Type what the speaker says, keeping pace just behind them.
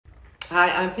Hi,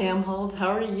 I'm Pam Holt. How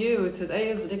are you?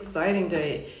 Today is an exciting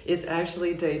day. It's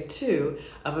actually day 2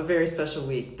 of a very special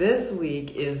week. This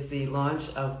week is the launch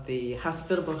of the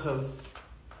Hospitable Host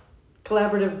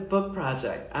Collaborative Book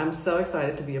Project. I'm so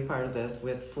excited to be a part of this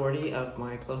with 40 of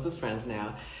my closest friends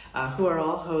now, who are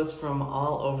all hosts from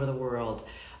all over the world.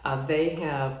 They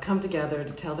have come together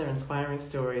to tell their inspiring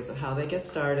stories of how they get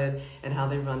started and how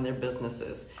they run their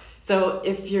businesses. So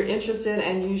if you're interested,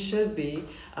 and you should be,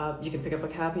 you can pick up a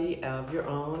copy of your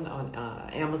own on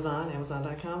Amazon,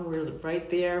 Amazon.com. We're right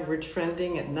there. We're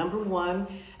trending at #1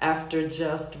 after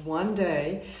just one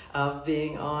day of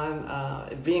being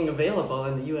available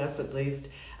in the U.S. at least.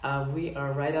 We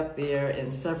are right up there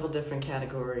in several different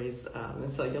categories, and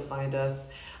so you'll find us.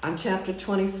 I'm chapter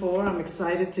 24. I'm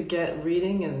excited to get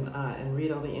reading and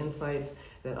read all the insights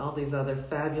that all these other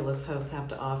fabulous hosts have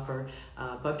to offer.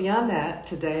 But beyond that,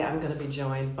 today I'm going to be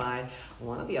joined by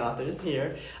one of the authors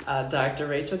here, Dr.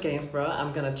 Rachel Gainsburgh.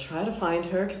 I'm going to try to find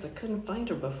her because I couldn't find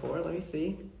her before. Let me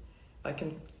see if I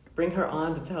can bring her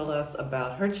on to tell us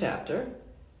about her chapter.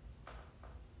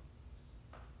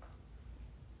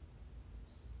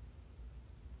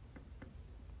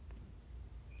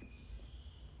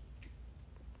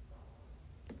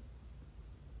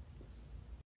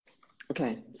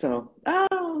 Okay, so,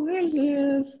 oh, there she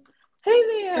is. Hey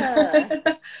there.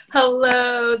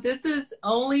 Hello. This is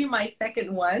only my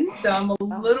second one, so I'm a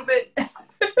little bit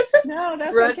No,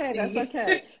 that's rusty. okay. That's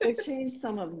okay. They've changed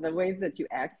some of the ways that you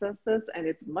access this, and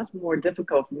it's much more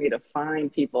difficult for me to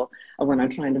find people when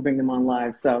I'm trying to bring them on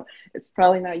live. So it's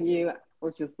probably not you.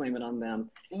 Let's just blame it on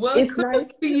them. Well, It's kudos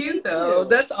nice to you, meet though. you.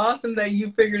 That's awesome that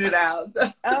you figured it out.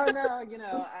 Oh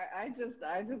no,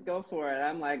 I just go for it.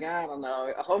 I'm like, I don't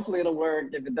know. Hopefully it'll work.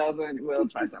 If it doesn't, we'll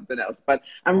try something else. But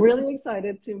I'm really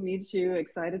excited to meet you,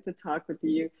 excited to talk with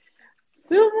you.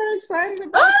 Super excited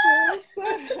about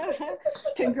this.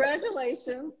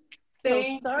 Congratulations. So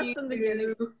Thank start you. from the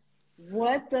beginning.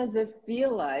 What does it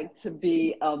feel like to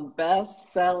be a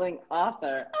best-selling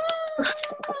author?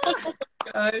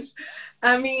 Gosh.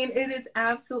 I mean, it is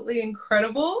absolutely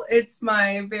incredible. It's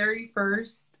my very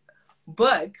first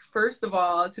book. First of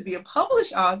all, to be a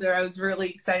published author, I was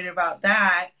really excited about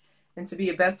that. And to be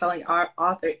a best-selling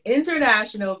author,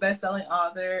 international best-selling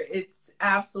author, it's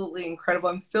absolutely incredible.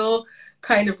 I'm still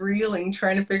kind of reeling,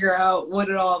 trying to figure out what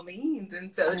it all means.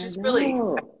 And so just really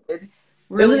excited.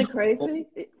 Really Isn't it crazy?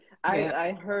 Yeah.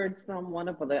 I heard one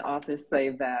of the authors say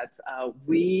that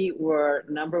we were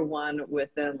 #1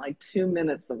 within like 2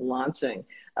 minutes of launching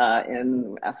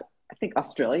in, I think,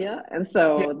 Australia. And Yeah.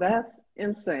 so that's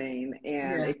insane.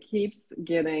 And Yeah. it keeps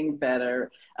getting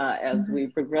better as we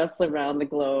progress around the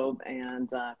globe.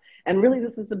 And really,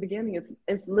 this is the beginning.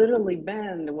 It's literally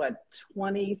been, what,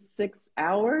 26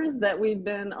 hours that we've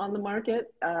been on the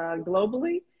market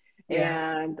globally.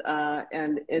 Yeah.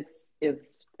 And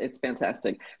it's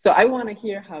fantastic. So I want to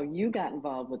hear how you got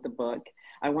involved with the book.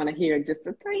 I want to hear just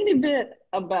a tiny bit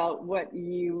about what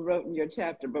you wrote in your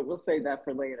chapter, but we'll save that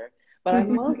for later. But I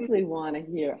mostly want to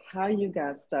hear how you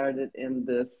got started in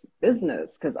this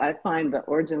business, because I find the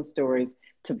origin stories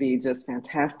to be just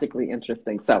fantastically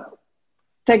interesting. So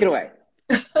take it away.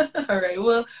 All right.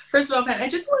 Well, first of all, Pat, I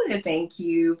just wanted to thank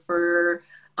you for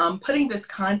putting this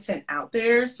content out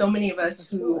there. So many of us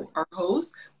who are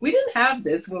hosts, we didn't have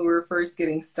this when we were first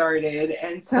getting started.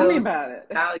 And Tell me so about it.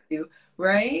 value,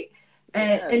 right?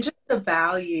 And just the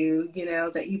value,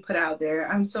 that you put out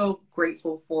there. I'm so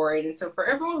grateful for it. And so for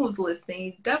everyone who's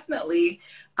listening, definitely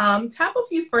tap a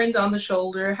few friends on the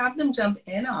shoulder, have them jump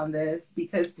in on this,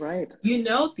 because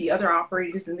the other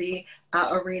operators in the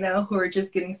arena who are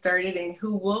just getting started and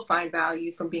who will find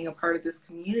value from being a part of this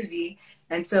community.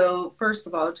 And so first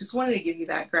of all, just wanted to give you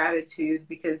that gratitude,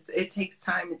 because it takes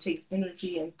time, it takes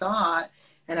energy and thought.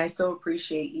 And I so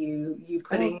appreciate you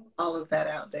putting all of that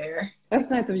out there. That's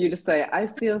nice of you to say. I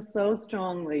feel so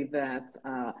strongly that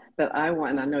that I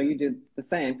want, and I know you do the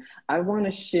same. I want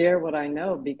to share what I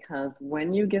know, because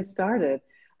when you get started,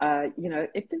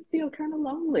 it can feel kind of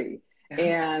lonely,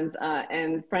 and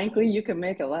frankly, you can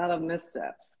make a lot of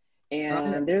missteps.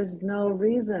 And there's no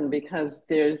reason, because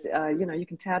there's you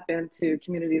can tap into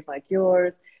communities like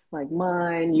yours, like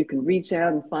mine. You can reach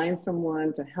out and find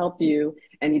someone to help you,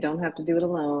 and you don't have to do it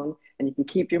alone. And you can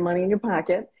keep your money in your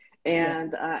pocket.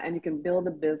 And you can build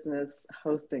a business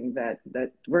hosting that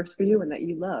works for you and that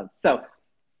you love. So,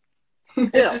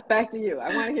 Bill, back to you.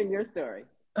 I want to hear your story.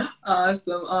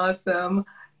 Awesome.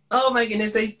 Oh my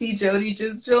goodness, I see Jody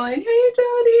just joined. Hey,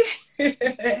 Jody.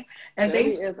 And Jody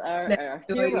thanks is our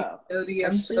hero. Jody.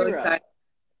 I'm so excited.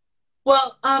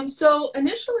 Well, so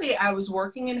initially I was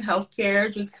working in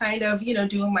healthcare, just kind of,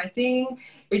 doing my thing.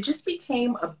 It just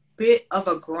became a bit of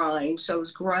a grind. So I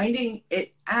was grinding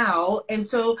it out. And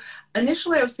so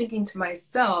initially I was thinking to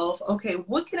myself, okay,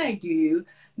 what can I do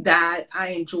that I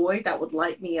enjoy, that would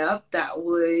light me up, that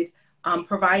would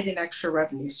provide an extra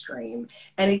revenue stream?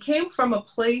 And it came from a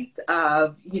place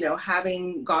of,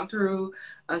 having gone through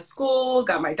a school,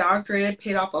 got my doctorate,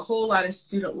 paid off a whole lot of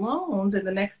student loans. And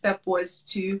the next step was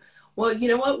to, well, you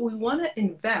know what? We want to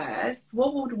invest.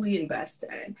 What would we invest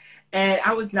in? And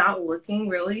I was not looking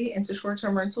really into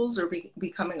short-term rentals or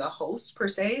becoming a host per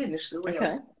se. Initially, I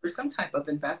was looking for some type of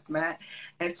investment.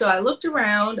 And so I looked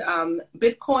around.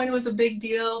 Bitcoin was a big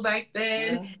deal back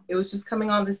then. Yeah. It was just coming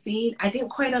on the scene. I didn't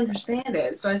quite understand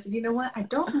it. So I said, you know what? I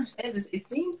don't understand this. It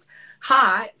seems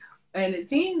hot. And it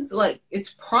seems like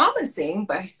it's promising,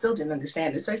 but I still didn't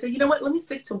understand it. So I said, you know what, let me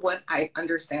stick to what I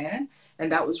understand.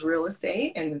 And that was real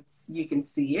estate. And you can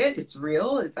see it. It's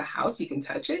real. It's a house. You can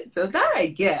touch it. So that I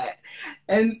get.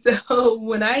 And so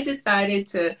when I decided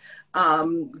to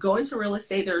go into real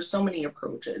estate, there are so many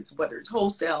approaches, whether it's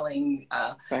wholesaling,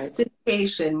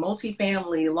 syndication,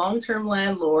 multifamily, long-term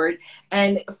landlord.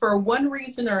 And for one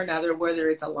reason or another, whether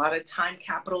it's a lot of time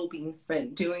capital being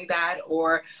spent doing that,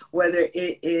 or whether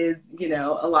it is,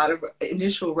 a lot of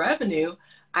initial revenue,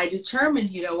 I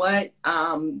determined, you know what,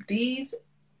 these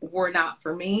were not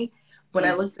for me. When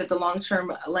I looked at the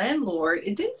long-term landlord,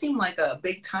 it didn't seem like a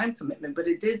big time commitment, but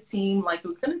it did seem like it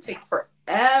was going to take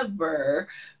forever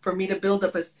for me to build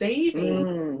up a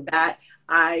saving that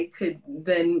I could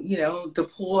then,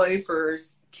 deploy for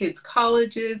kids'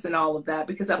 colleges and all of that.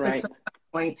 Because up until that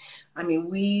point, I mean,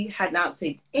 we had not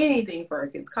saved anything for our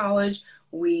kids' college.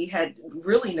 We had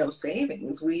really no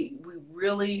savings. We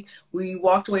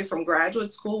walked away from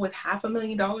graduate school with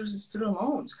 $500,000 of student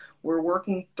loans. We're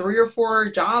working 3 or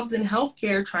 4 jobs in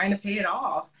healthcare trying to pay it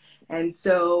off. And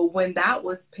so when that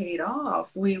was paid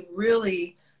off, we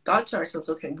really thought to ourselves,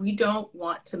 okay, we don't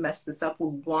want to mess this up. We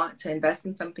want to invest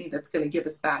in something that's going to give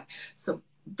us back some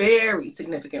very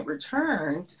significant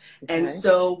returns. And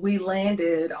so we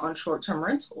landed on short-term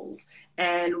rentals.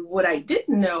 And what I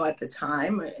didn't know at the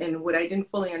time, and what I didn't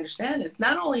fully understand, is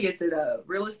not only is it a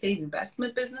real estate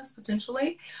investment business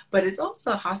potentially, but it's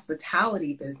also a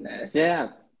hospitality business. Yeah.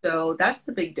 So that's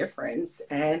the big difference.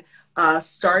 And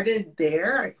started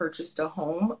there. I purchased a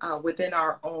home within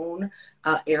our own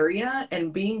area.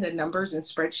 And being a numbers and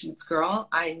spreadsheets girl,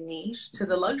 I niched to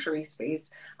the luxury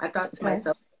space. I thought to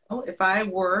myself, if I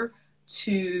were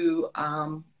to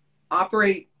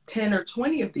operate 10 or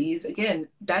 20 of these, again,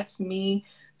 that's me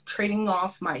trading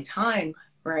off my time,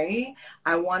 right?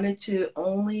 I wanted to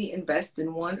only invest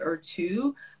in 1 or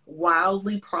 2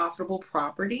 wildly profitable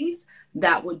properties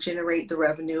that would generate the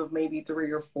revenue of maybe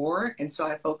 3 or 4. And so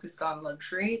I focused on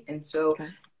luxury. And so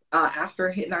after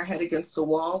hitting our head against the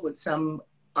wall with some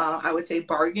I would say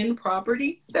bargain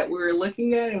properties that we were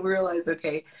looking at, and we realized,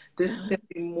 okay, this is going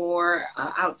to be more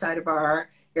outside of our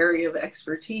area of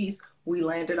expertise. We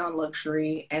landed on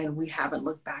luxury, and we haven't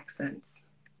looked back since.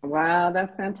 Wow,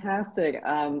 that's fantastic.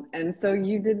 And so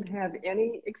you didn't have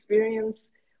any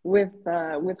experience with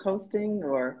hosting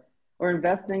or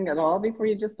investing at all before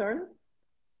you just started?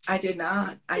 I did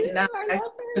not. I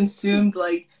consumed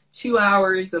like 2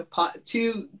 hours of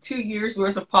 2 years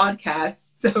worth of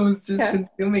podcasts. So I was just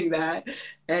consuming that.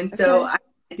 And so I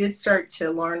did start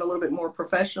to learn a little bit more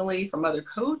professionally from other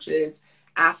coaches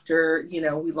after,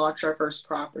 we launched our first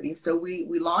property. So we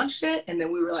launched it, and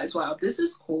then we realized, wow, this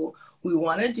is cool. We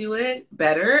want to do it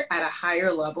better at a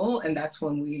higher level. And that's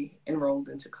when we enrolled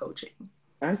into coaching.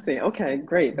 I see. Okay,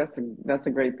 great. That's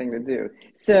a great thing to do.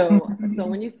 So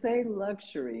when you say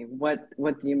luxury, what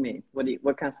do you mean?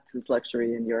 What constitutes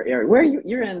luxury in your area? Where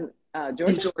you're in Georgia?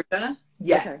 In Georgia,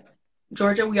 yes. Okay.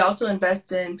 Georgia. We also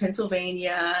invest in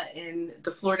Pennsylvania, in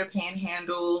the Florida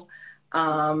Panhandle,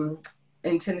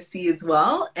 in Tennessee as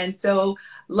well. And so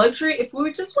luxury, if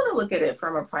we just want to look at it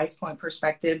from a price point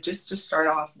perspective, just to start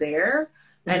off there.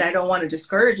 And I don't want to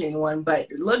discourage anyone, but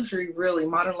luxury, really,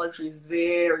 modern luxury is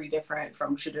very different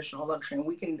from traditional luxury. And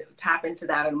we can tap into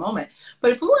that in a moment.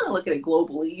 But if we want to look at it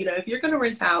globally, if you're going to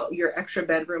rent out your extra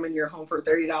bedroom in your home for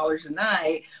 $30 a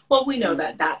night, well, we know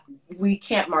that we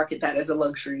can't market that as a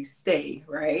luxury stay,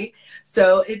 right?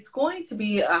 So it's going to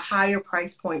be a higher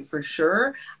price point for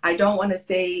sure. I don't want to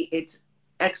say it's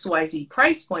XYZ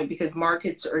price point because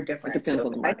markets are different. It depends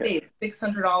on the market. I say it's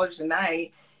 $600 a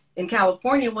night. In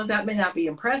California, well, that may not be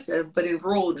impressive, but in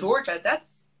rural Georgia,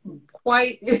 that's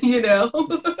quite,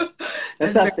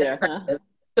 That's up there, huh?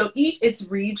 So it's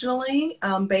regionally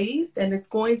based, and it's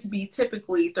going to be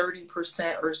typically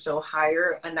 30% or so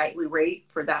higher a nightly rate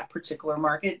for that particular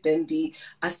market than the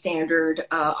standard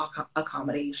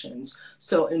accommodations.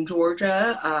 So in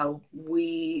Georgia,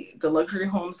 the luxury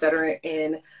homes that are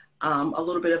in a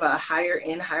little bit of a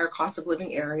higher cost of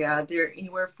living area, they're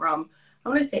anywhere from, I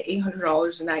want to say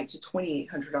 $800 a night to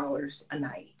 $2,800 a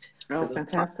night for Oh, those.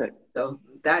 fantastic. So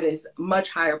that is much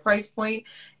higher price point.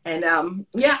 And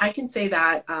yeah, I can say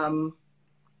that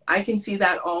I can see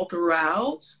that all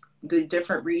throughout the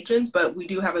different regions, but we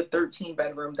do have a 13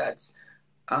 bedroom that's,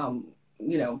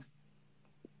 you know,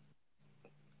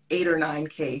 8 or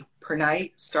 9K per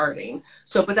night starting.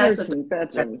 So, but that's a 13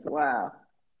 bedrooms. Wow.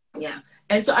 yeah.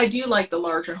 And so I do like the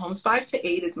larger homes. 5 to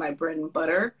 8 is my bread and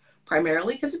butter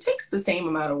primarily because it takes the same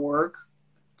amount of work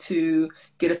to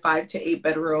get a 5 to 8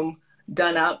 bedroom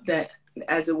done up that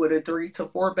as it would a 3 to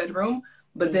 4 bedroom,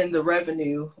 but then the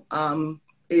revenue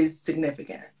is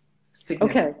significant.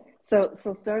 Okay. So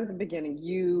start at the beginning.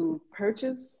 You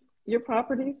purchase your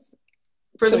properties,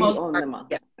 For so the you most own part, them all.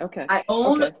 yeah. Okay. I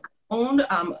own Okay. owned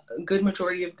a good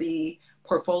majority of the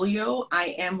portfolio.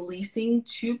 I am leasing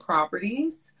 2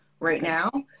 properties right Okay. now,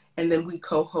 and then we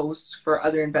co-host for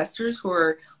other investors who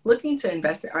are looking to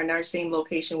invest in our same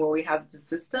location where we have the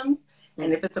systems.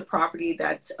 And Mm. if it's a property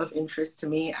that's of interest to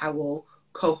me, I will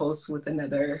co-host with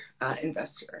another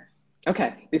investor.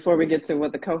 Okay, before we get to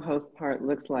what the co-host part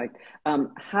looks like,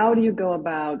 how do you go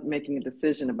about making a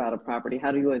decision about a property?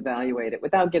 How do you evaluate it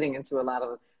without getting into a lot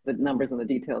of the numbers and the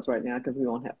details right now because we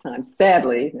won't have time.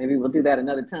 Sadly, maybe we'll do that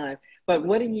another time. But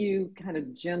what are you kind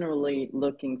of generally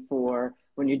looking for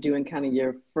when you're doing kind of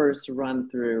your first run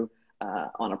through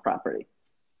on a property?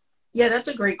 Yeah, that's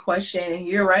a great question. And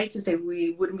you're right to say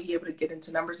we wouldn't be able to get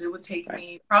into numbers. It would take Right.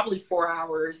 me probably 4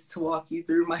 hours to walk you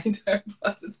through my entire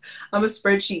process. I'm a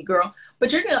spreadsheet girl.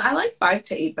 But I like 5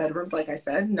 to 8 bedrooms, like I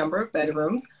said, number of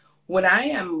bedrooms. When I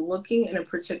am looking in a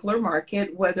particular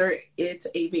market, whether it's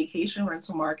a vacation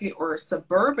rental market or a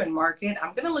suburban market,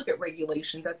 I'm going to look at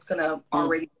regulations. That's going to Mm,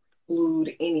 already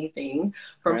exclude anything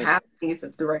from right. happening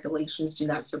if the regulations do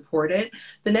not support it.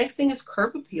 The next thing is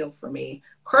curb appeal for me.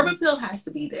 Curb Mm, appeal has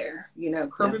to be there.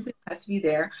 Curb yeah. appeal has to be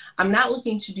there. I'm not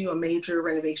looking to do a major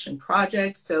renovation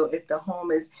project. So if the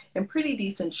home is in pretty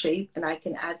decent shape and I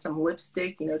can add some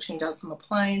lipstick, change out some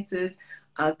appliances,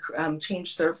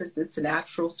 change surfaces to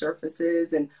natural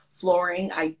surfaces and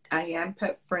flooring. I am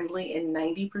pet friendly in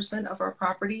 90% of our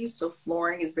properties. So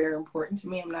flooring is very important to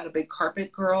me. I'm not a big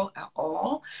carpet girl at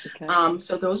all. Okay.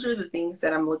 So those are the things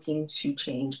that I'm looking to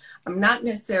change. I'm not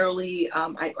necessarily,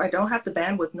 I don't have the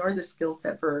bandwidth nor the skill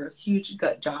set for huge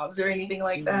gut jobs or anything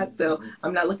like that. So Mm.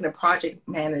 I'm not looking to project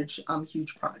manage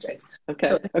huge projects. Okay,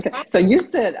 So okay. So you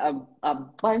said a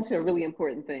bunch of really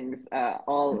important things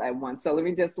all at once. So let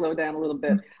me just slow down a little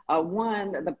bit.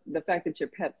 One, the fact that you're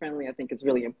pet friendly, I think, is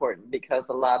really important because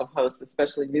a lot of hosts,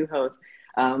 especially new hosts,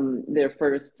 their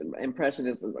first impression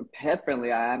is pet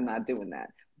friendly. I'm not doing that.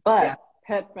 yeah, But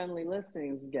pet friendly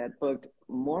listings get booked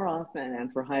more often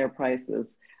and for higher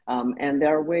prices. And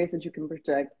there are ways that you can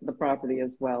protect the property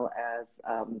as well as,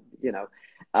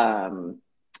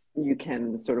 you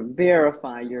can sort of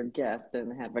verify your guest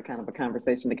and have a kind of a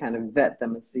conversation to kind of vet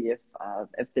them and see if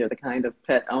they're the kind of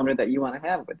pet owner that you want to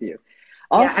have with you.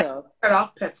 yeah. I didn't Also, start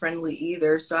off pet friendly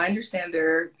either, so I understand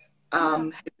their yeah,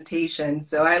 hesitation.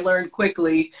 So I learned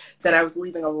quickly that I was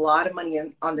leaving a lot of money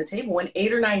on the table. When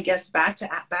 8 or 9 guests back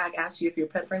ask you if you're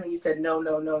pet friendly, you said no,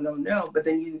 no, no, no, no. But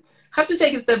then you have to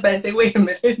take a step back and say, wait a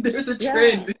minute, there's a yeah.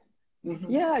 trend. Hmm.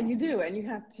 Yeah, you do. And you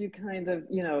have to kind of,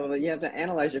 you have to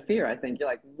analyze your fear, I think. You're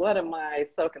like, what am I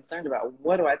so concerned about?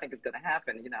 What do I think is going to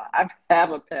happen? I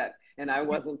have a pet and I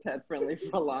wasn't pet friendly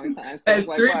for a long time. So it's And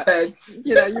like, three what? pets.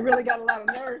 You really got a lot of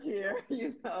nerve here,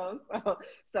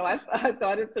 So I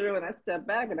thought it through and I stepped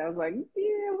back and I was like,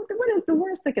 yeah, what is the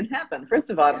worst that can happen?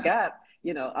 First of all, I've Yeah, got,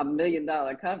 $1 million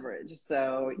coverage.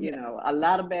 So, yeah, a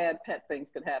lot of bad pet things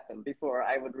could happen before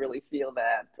I would really feel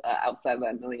that outside of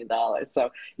that $1 million. So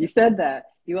you said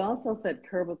that. You also said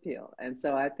curb appeal. And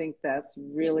so I think that's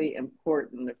really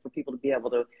important for people to be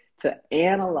able to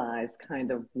analyze kind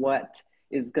of what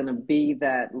is going to be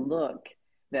that look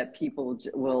that people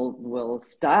will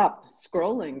stop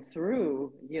scrolling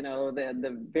through,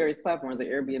 the various platforms, the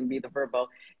Airbnb, the Vrbo,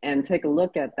 and take a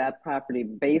look at that property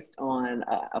based on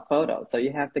a photo. So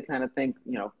you have to kind of think,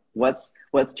 what's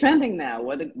trending now?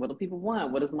 What do people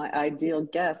want? What is my ideal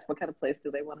guest? What kind of place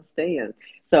do they want to stay in?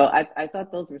 So I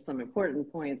thought those were some important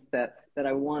points that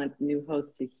I want new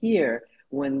hosts to hear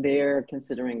when they're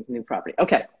considering new property.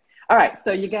 Okay. All right.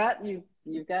 So you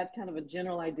you've got kind of a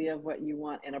general idea of what you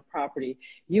want in a property.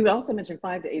 You also mentioned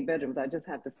 5 to 8 bedrooms. I just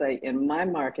have to say, in my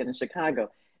market in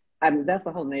Chicago, I mean, that's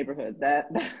a whole neighborhood.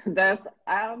 That's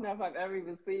I don't know if I've ever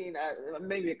even seen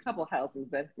maybe a couple houses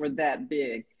that were that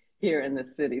big here in the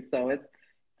city. So it's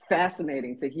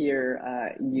fascinating to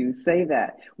hear you say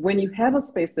that. When you have a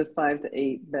space that's 5 to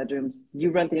 8 bedrooms, you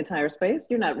rent the entire space.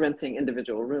 You're not renting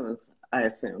individual rooms, I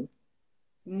assume.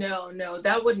 No,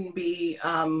 that wouldn't be,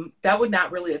 that would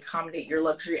not really accommodate your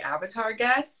luxury avatar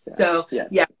guests. Yeah. So Yes.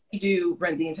 yeah, we do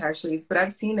rent the entire suites, but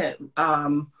I've seen it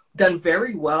done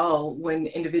very well when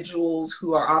individuals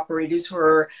who are operators who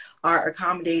are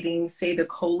accommodating, say, the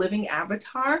co-living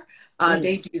avatar,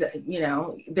 they do that. You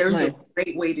know, there's a Nice.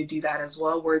 great way to do that as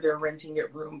well, where they're renting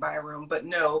it room by room. But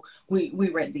no, we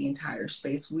rent the entire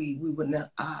space. We wouldn't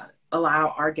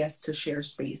allow our guests to share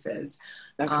spaces.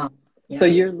 Okay. So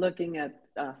Yeah. you're looking at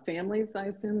families, I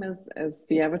assume, as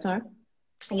the avatar?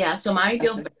 Yeah, so my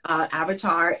ideal Okay.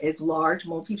 avatar is large,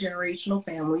 multi-generational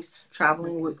families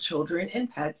traveling with children and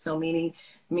pets. So meaning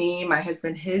me, my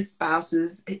husband, his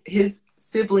spouses, his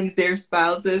siblings, their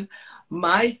spouses,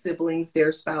 my siblings,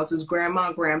 their spouses,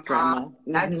 grandma, grandpa. Grandma.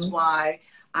 That's why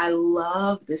I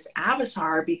love this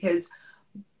avatar, because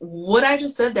what I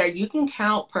just said there, you can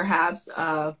count perhaps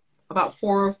about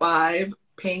 4 or 5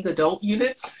 paying adult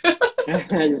units.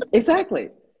 Exactly.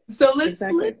 So let's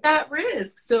Exactly. split that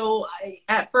risk. So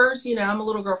at first, you know, I'm a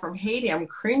little girl from Haiti. I'm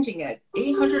cringing at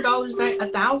 $800 a night,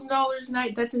 $1,000 a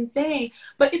night. That's insane.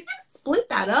 But if you could split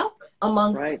that up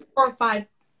amongst Right. 4 or 5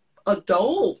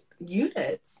 adult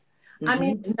units, I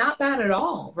mean, not bad at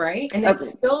all, right? And it's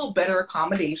Okay. still better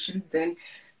accommodations than,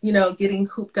 you know, getting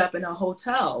cooped up in a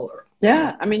hotel. Or, you know,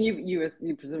 Yeah, I mean,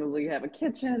 you presumably have a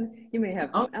kitchen. You may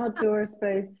have some oh, outdoor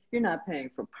space. You're not paying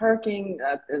for parking.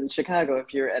 In Chicago,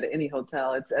 if you're at any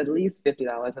hotel, it's at least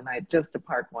 $50 a night just to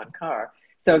park one car.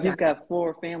 So if you've exactly. got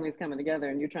 4 families coming together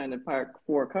and you're trying to park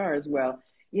 4 cars, well,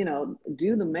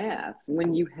 do the math.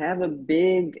 When you have a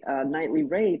big nightly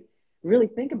rate, really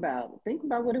think about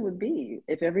what it would be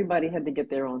if everybody had to get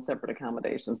their own separate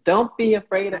accommodations. Don't be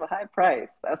afraid of a high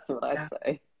price. That's what I Yeah,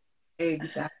 say.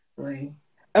 exactly.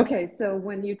 Okay, so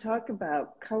when you talk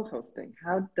about co-hosting,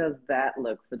 how does that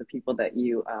look for the people that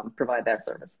you provide that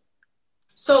service?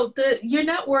 So your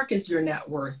network is your net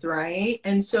worth, right?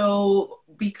 And so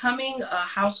becoming a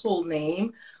household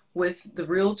name with the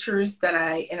realtors that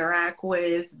I interact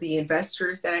with, the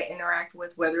investors that I interact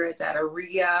with, whether it's at a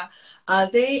RIA,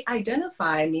 they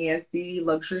identify me as the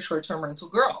luxury short-term rental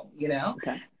girl, you know?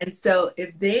 Okay, And so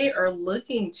if they are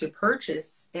looking to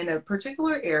purchase in a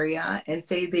particular area and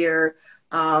say they're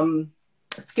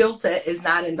skill set is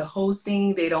not in the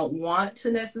hosting, they don't want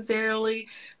to necessarily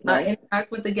right. interact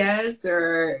with the guests,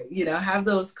 or you know, have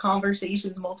those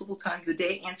conversations multiple times a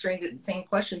day answering the same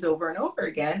questions over and over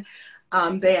again,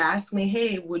 they ask me,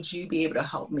 hey, would you be able to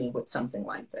help me with something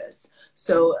like this?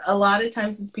 So a lot of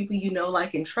times it's people you know,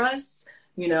 like, and trust.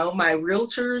 You know, my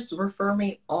realtors refer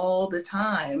me all the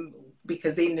time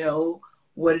because they know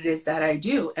what it is that I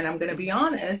do. And I'm going to be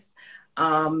honest,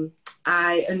 um,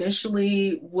 I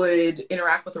initially would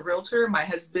interact with a realtor. My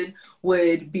husband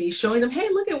would be showing them, hey,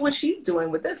 look at what she's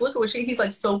doing with this. Look at what he's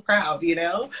like so proud, you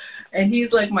know? And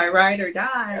he's like my ride or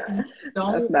die. And That's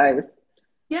don't, nice.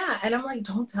 yeah. And I'm like,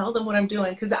 don't tell them what I'm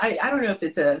doing. Cause I don't know if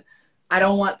it's I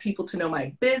don't want people to know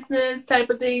my business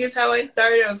type of thing is how I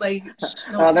started. I was like, shh,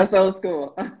 don't Oh, tell. that's old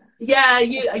school. Yeah,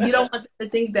 you don't want them to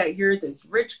think that you're this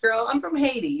rich girl. I'm from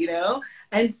Haiti, you know?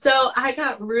 And so I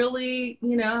got really,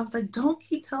 you know, I was like, don't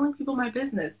keep telling people my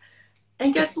business.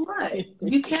 And guess what?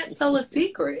 You can't sell a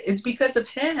secret. It's because of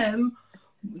him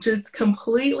just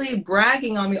completely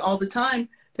bragging on me all the time.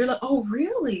 They're like, oh,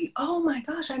 really? Oh my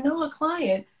gosh, I know a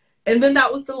client. And then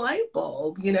that was the light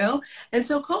bulb, you know? And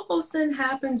so co-hosting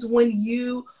happens when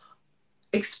you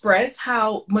express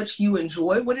how much you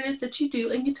enjoy what it is that you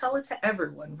do, and you tell it to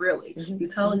everyone. Really, you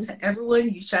tell it to everyone.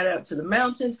 You shout it out to the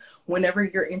mountains whenever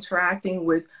you're interacting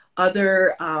with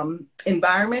other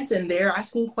environments and they're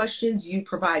asking questions. You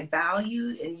provide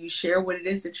value and you share what it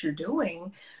is that you're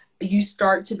doing. You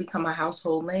start to become a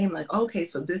household name, like, okay,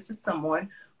 so this is someone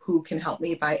who can help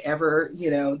me if I ever,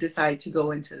 you know, decide to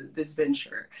go into this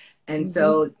venture. And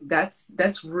so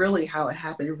that's really how it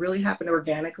happened. It really happened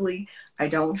organically. I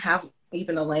don't have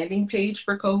even a landing page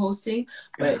for co-hosting,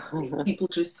 but people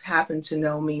just happen to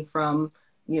know me from,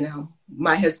 you know,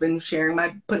 my husband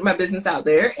putting my business out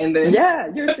there, and then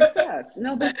Yeah, your success.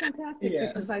 No, that's fantastic,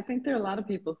 yeah, because I think there are a lot of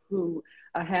people who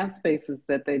have spaces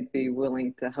that they'd be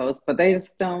willing to host, but they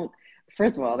just don't,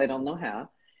 first of all, they don't know how.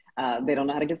 They don't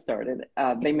know how to get started.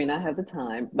 They may not have the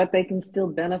time, but they can still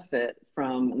benefit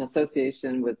from an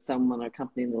association with someone or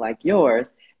company like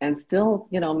yours, and still,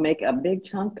 make a big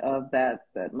chunk of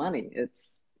that money.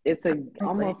 It's Okay.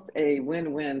 almost a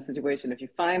win-win situation if you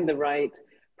find the right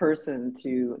person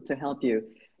to help you.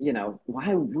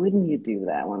 Why wouldn't you do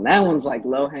that one? That one's like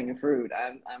low-hanging fruit.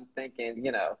 I'm thinking,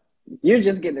 you're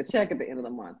just getting a check at the end of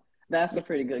the month. That's a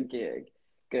pretty good gig.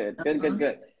 Good, good, good, Uh-huh.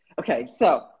 good. Okay, so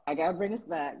I gotta bring us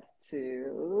back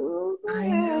to I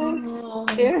the know. I'm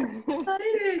so next.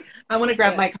 excited. I want to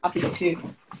grab Yeah. my copy too.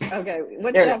 Okay,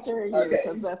 what There chapter are we go. you? Okay.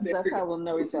 Because There that's we go. how we'll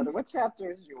know each other. What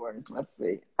chapter is yours? Let's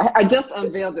see. I just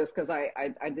unveiled this because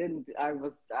I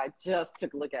just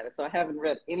took a look at it, so I haven't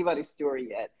read anybody's story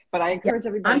yet. But I Yeah, encourage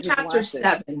everybody I'm who's chapter watching.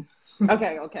 7.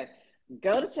 Okay, okay.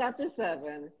 Go to chapter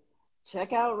 7.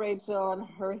 Check out Rachel and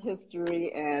her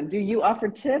history. And do you offer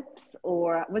tips,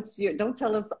 or don't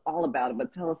tell us all about it,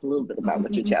 but tell us a little bit about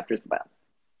what your chapter is about.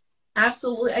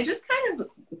 Absolutely. I just kind of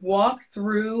walked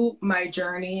through my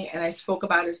journey and I spoke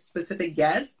about a specific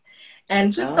guest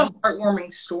and just a Oh,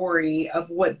 heartwarming story of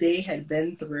what they had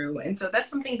been through. And so that's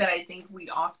something that I think we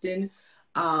often,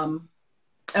 um,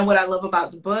 and what I love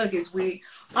about the book is we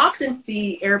often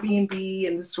see Airbnb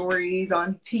and the stories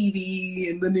on TV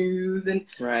and the news, and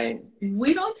right.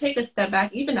 we don't take a step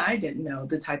back. Even I didn't know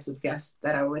the types of guests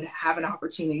that I would have an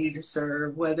opportunity to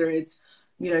serve, whether it's,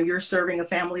 you're serving a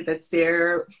family that's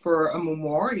there for a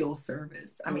memorial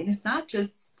service. I mean, it's not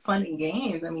just fun and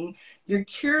games. I mean, you're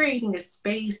curating a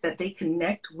space that they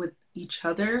connect with each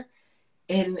other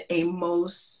at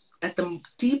the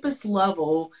deepest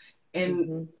level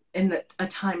in, Mm-hmm. a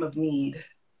time of need.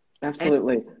 And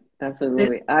Absolutely. this,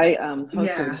 Absolutely. I hosted a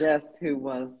yeah. guest who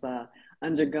was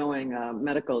undergoing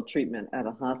medical treatment at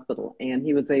a hospital, and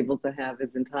he was able to have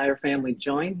his entire family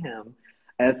join him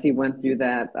as he went through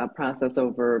that process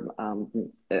over,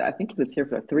 I think he was here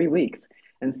for 3 weeks.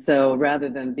 And so rather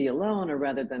than be alone, or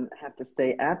rather than have to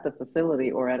stay at the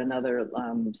facility or at another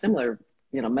similar,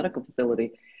 medical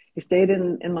facility, he stayed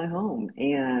in my home,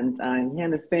 and he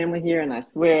had his family here. And I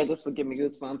swear this will give me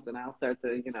goosebumps, and I'll start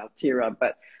to, tear up.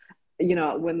 But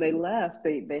when they left,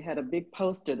 they had a big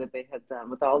poster that they had done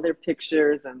with all their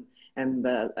pictures, and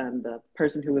the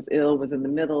person who was ill was in the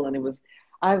middle, and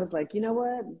I was like, you know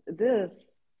what,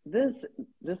 this this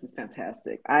is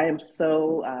fantastic. I am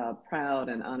so proud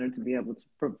and honored to be able to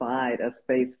provide a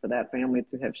space for that family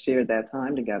to have shared that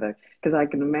time together, because I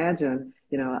can imagine,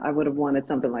 I would have wanted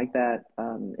something like that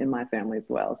in my family as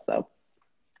well. So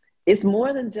it's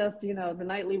more than just, the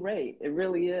nightly rate. It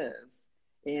really is.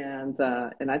 And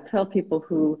I tell people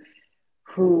who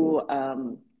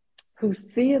who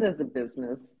see it as a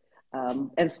business,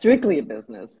 and strictly a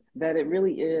business, that it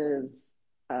really is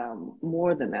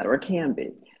more than that, or it can be.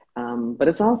 But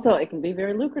it can be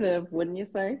very lucrative, wouldn't you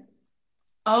say?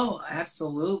 Oh,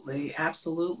 absolutely.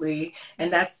 Absolutely.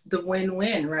 And that's the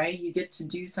win-win, right? You get to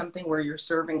do something where you're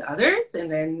serving others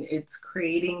and then it's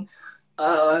creating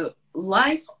a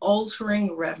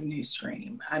life-altering revenue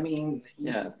stream. I mean,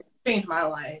 Yes. it changed my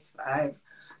life. I've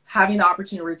having the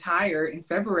opportunity to retire in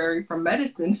February from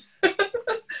medicine.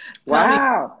 Tell me,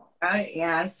 Wow.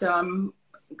 yeah, so I'm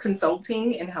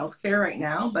consulting in healthcare right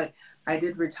now, but I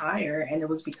did retire and it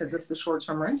was because of the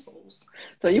short-term rentals.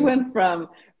 So you went from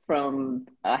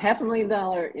a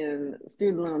 $500,000 in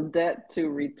student loan debt to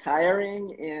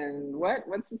retiring in what?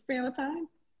 What's the span of time?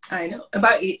 I know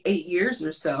about 8 years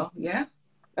or so. Yeah.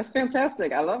 That's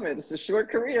fantastic. I love it. It's a short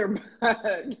career,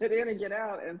 but get in and get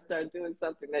out and start doing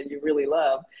something that you really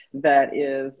love, that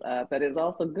is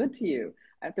also good to you.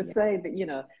 I have to Yeah. say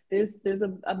that, there's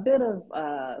a bit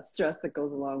of stress that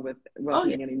goes along with Oh yeah.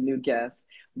 welcoming any new guests,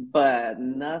 but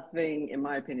nothing, in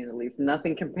my opinion at least,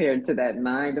 nothing compared to that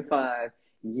 9 to 5,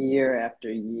 year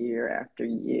after year after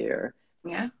year.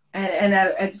 Yeah. And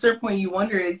at a certain point you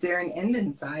wonder, is there an end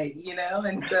in sight,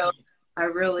 And so I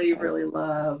really, Right. really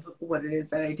love what it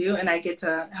is that I do. And I get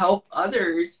to help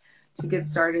others to get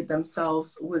started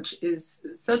themselves, which is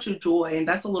such a joy. And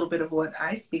that's a little bit of what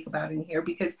I speak about in here,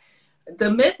 because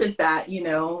the myth is that,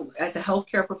 as a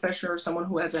healthcare professional or someone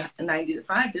who has a 9 to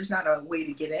 5, there's not a way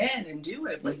to get in and do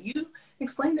it. But you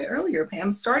explained it earlier,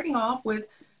 Pam, starting off with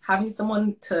having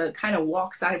someone to kind of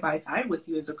walk side by side with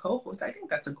you as a co-host. I think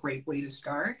that's a great way to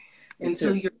start Me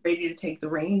until too. you're ready to take the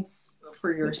reins for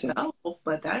Me too. yourself.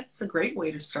 But that's a great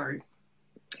way to start.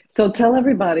 So tell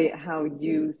everybody how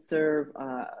you serve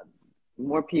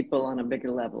more people on a bigger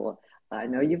level. I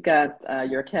know you've got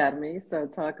your academy, so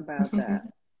talk about that.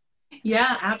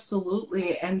 Yeah,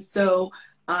 absolutely. And so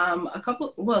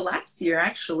Last year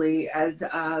actually, as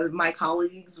my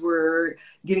colleagues were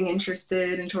getting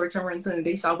interested in short-term rental and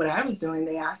they saw what I was doing,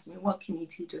 they asked me, well, can you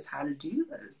teach us how to do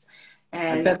this? I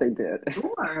And bet they did.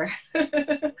 sure,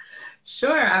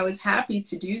 sure, I was happy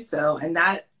to do so. And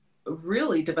that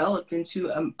really developed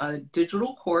into a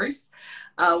digital course,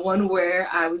 one where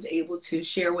I was able to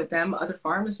share with them, other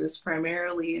pharmacists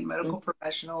primarily and medical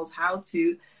professionals, how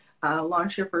to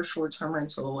launch your first short-term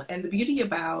rental. And the beauty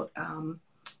about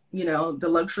the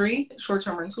luxury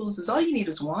short-term rentals is all you need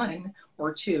is one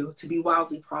or two to be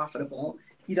wildly profitable.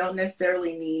 You don't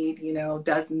necessarily need,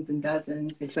 dozens and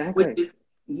dozens, which Exactly. is,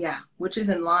 yeah, which is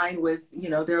in line with,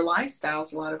 their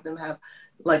lifestyles. A lot of them have,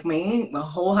 like me, a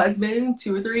whole husband,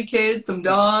 two or three kids, some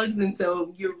dogs. And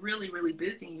so you're really, really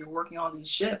busy. You're working all these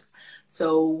shifts.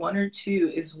 So one or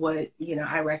two is what,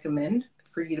 I recommend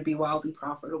for you to be wildly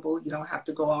profitable. You don't have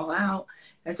to go all out.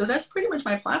 And so that's pretty much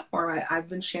my platform. I've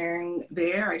been sharing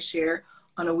there. I share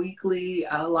on a weekly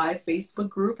live Facebook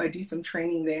group. I do some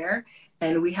training there.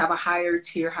 And we have a higher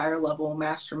tier, higher level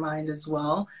mastermind as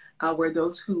well, where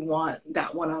those who want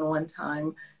that one-on-one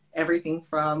time, everything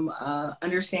from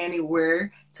understanding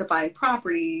where to find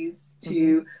properties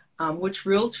to which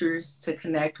realtors to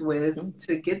connect with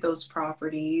to get those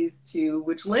properties, to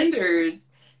which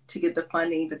lenders to get the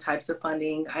funding, the types of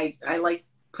funding. I like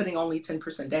putting only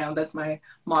 10% down. That's my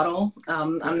model.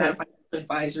 I'm not a financial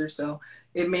advisor, so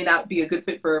it may not be a good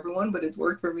fit for everyone, but it's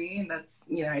worked for me. And that's,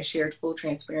 I shared full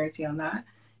transparency on that.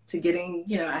 To getting,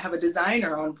 I have a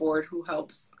designer on board who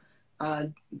helps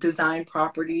design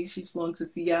properties. She's flown to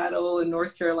Seattle and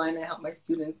North Carolina to help my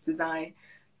students design,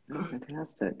 Oh,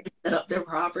 fantastic. set up their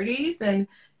properties. And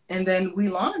then we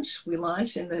launch,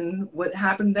 and then what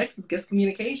happens next is guest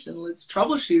communication. Let's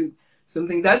troubleshoot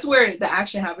something. That's where the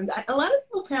action happens. A lot of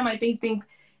people, Pam, I think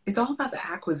it's all about the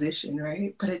acquisition,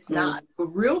 right? But it's not. The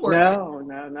real work.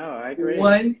 No, I agree.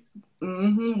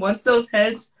 Once those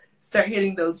heads start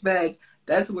hitting those beds,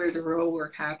 that's where the real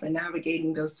work happens,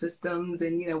 navigating those systems.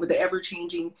 And, with the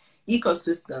ever-changing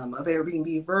ecosystem of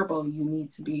Airbnb Vrbo, you need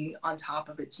to be on top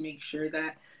of it to make sure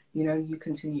that, you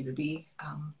continue to be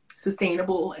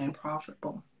sustainable and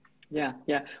profitable. Yeah.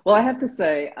 Well, I have to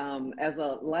say,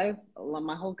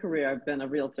 my whole career, I've been a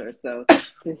realtor. So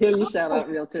to hear you shout out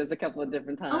realtors a couple of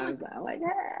different times, I'm like,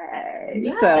 hey.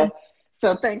 Yeah.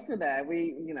 So thanks for that.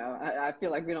 I feel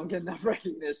like we don't get enough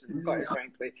recognition, quite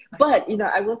frankly. But,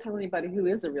 I will tell anybody who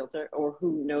is a realtor or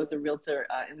who knows a realtor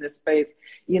in this space,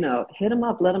 hit them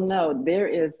up, let them know there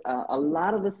is a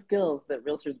lot of the skills that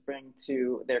realtors bring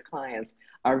to their clients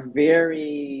are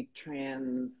very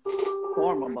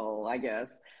transformable, I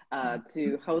guess.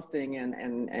 To hosting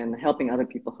and helping other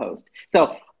people host.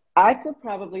 So I could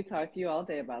probably talk to you all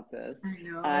day about this. I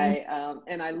know.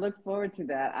 And I look forward to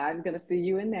that. I'm going to see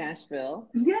you in Nashville.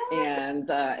 Yeah. And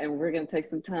we're going to take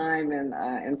some time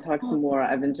and talk some more.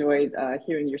 I've enjoyed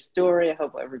hearing your story. I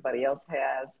hope everybody else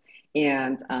has.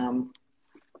 And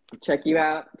check you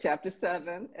out, Chapter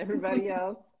 7. Everybody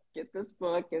else, get this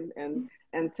book and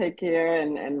take care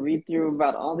and read through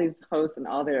about all these hosts and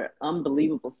all their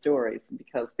unbelievable stories,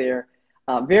 because they're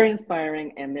very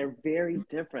inspiring and they're very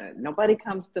different. Nobody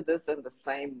comes to this in the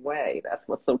same way. That's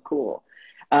what's so cool.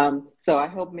 So I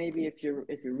hope maybe if you're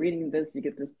reading this, you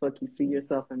get this book, you see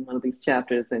yourself in one of these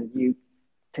chapters and you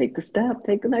take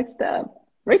the next step.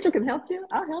 Rachel can help you.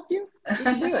 I'll help you. You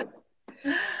can do it.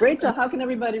 Rachel, how can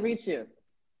everybody reach you?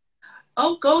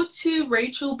 Oh, go to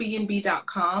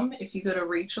rachelbnb.com. If you go to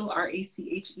Rachel,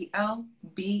 RACHEL,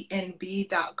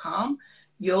 BNB.com,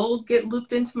 you'll get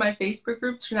looped into my Facebook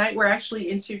group. Tonight, we're actually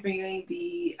interviewing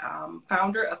the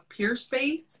founder of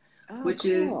Peerspace, which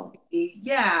is,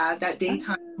 that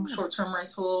daytime short-term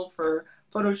rental for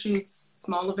photo shoots,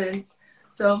 small events.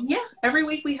 So, every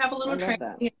week we have a little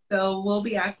training. So we'll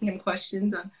be asking him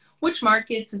questions on which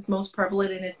markets is most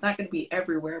prevalent, and it's not going to be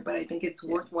everywhere, but I think it's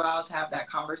worthwhile to have that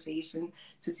conversation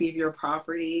to see if your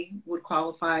property would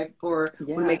qualify or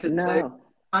would make a good content.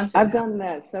 I've done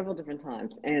that several different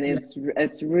times, and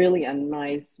it's really a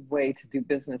nice way to do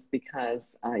business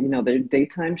because they're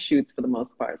daytime shoots for the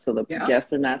most part, so the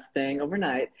guests are not staying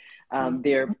overnight.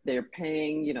 They're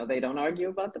paying, they don't argue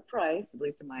about the price, at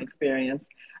least in my experience.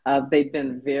 They've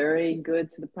been very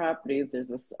good to the properties.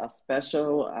 There's a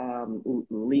special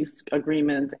lease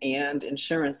agreement and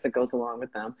insurance that goes along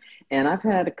with them. And I've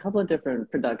had a couple of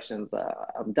different productions,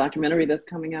 a documentary that's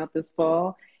coming out this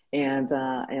fall, and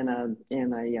a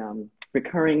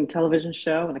recurring television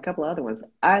show, and a couple of other ones.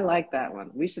 I like that one.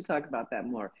 We should talk about that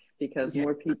more, because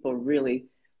more people really,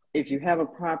 if you have a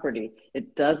property,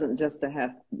 it doesn't just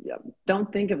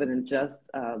don't think of it in just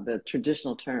the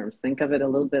traditional terms. Think of it a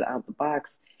little bit out the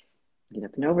box. you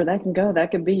never know where that can go.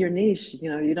 That could be your niche.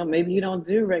 Maybe you don't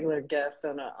do regular guests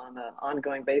on an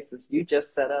ongoing basis. You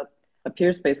just set up a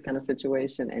peer space kind of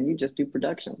situation and you just do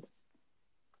productions.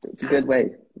 It's a good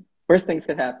way. Worst things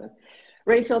could happen.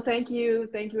 Rachel, thank you.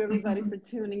 Thank you everybody for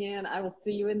tuning in. I will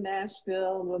see you in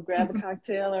Nashville. We'll grab a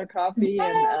cocktail or coffee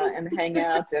and hang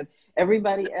out. And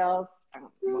everybody else,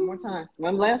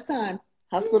 one last time,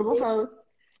 Hospitable Host.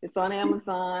 It's on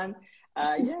Amazon.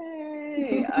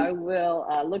 Yay! I will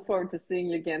look forward to seeing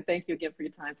you again. Thank you again for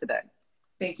your time today.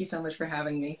 Thank you so much for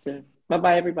having me. Sure.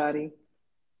 Bye-bye, everybody.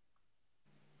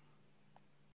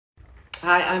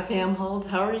 Hi, I'm Pam Holt.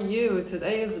 How are you?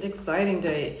 Today is an exciting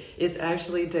day. It's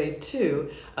actually day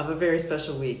 2 of a very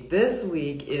special week. This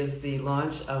week is the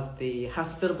launch of the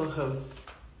Hospitable Host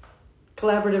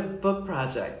collaborative book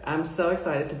project. I'm so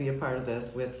excited to be a part of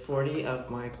this with 40 of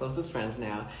my closest friends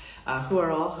now, who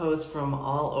are all hosts from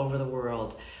all over the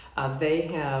world. They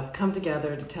have come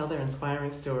together to tell their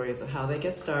inspiring stories of how they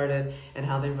get started and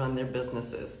how they run their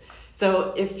businesses.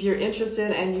 So if you're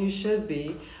interested, and you should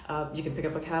be, you can pick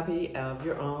up a copy of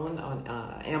your own on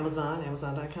Amazon,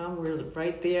 Amazon.com. We're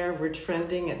right there. We're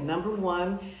trending at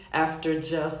 #1 after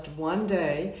just one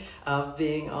day of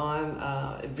being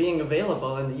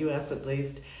available in the U.S. at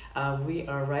least. We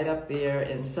are right up there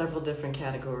in several different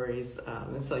categories,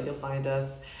 and so you'll find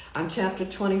us. I'm chapter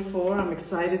 24. I'm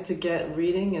excited to get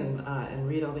reading and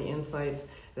read all the insights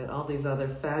that all these other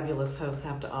fabulous hosts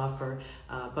have to offer.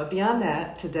 But beyond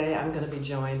that, today I'm going to be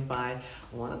joined by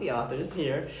one of the authors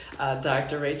here,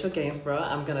 Dr. Rachel Gainsburgh.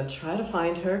 I'm going to try to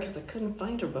find her because I couldn't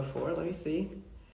find her before. Let me see.